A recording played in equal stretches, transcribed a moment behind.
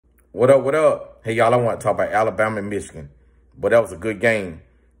What up, what up? Hey, y'all, I want to talk about Alabama and Michigan. But that was a good game.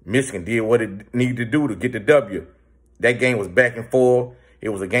 Michigan did what it needed to do to get the W. That game was back and forth. It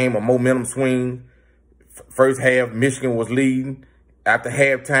was a game of momentum swing. First half, Michigan was leading. After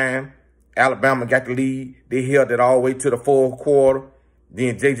halftime, Alabama got the lead. They held it all the way to the fourth quarter.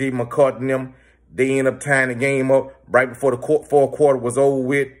 Then J.J. McCarthy and them, they ended up tying the game up right before the fourth quarter was over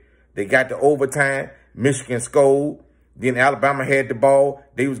with. They got to overtime. Michigan scored. Then Alabama had the ball.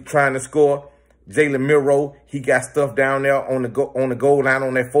 They was trying to score. Jalen Milroe, he got stuff down there on the goal line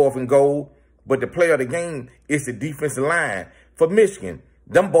on that 4th and goal. But the player of the game is the defensive line for Michigan.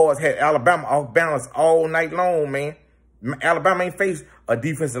 Them boys had Alabama off balance all night long, man. Alabama ain't faced a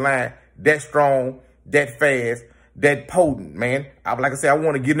defensive line that strong, that fast, that potent, man. Like I said, I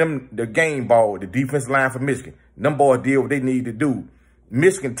want to give them the game ball, the defensive line for Michigan. Them boys did what they need to do.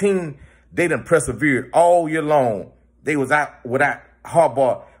 Michigan team, they done persevered all year long. They was out without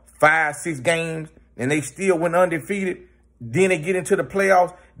Harbaugh 5-6 games, and they still went undefeated. Then they get into the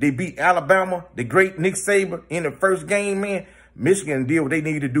playoffs. They beat Alabama, the great Nick Saban, in the first game, man. Michigan did what they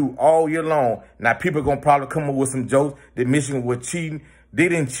need to do all year long. Now, people are going to probably come up with some jokes that Michigan was cheating. They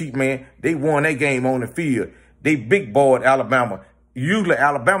didn't cheat, man. They won that game on the field. They big boyed Alabama. Usually,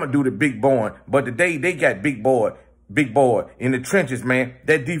 Alabama do the big boying, but today they got big boy in the trenches, man.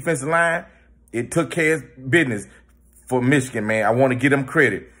 That defensive line, it took care of business for Michigan, man. I want to give them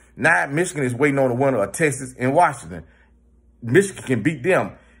credit. Now, Michigan is waiting on the winner of Texas and Washington. Michigan can beat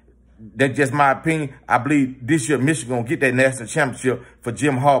them. That's just my opinion. I believe this year Michigan going to get that national championship for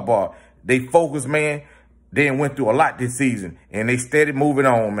Jim Harbaugh. They focused, man. They went through a lot this season, and they steady moving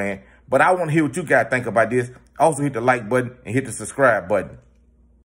on, man. But I want to hear what you guys think about this. Also, hit the like button and hit the subscribe button.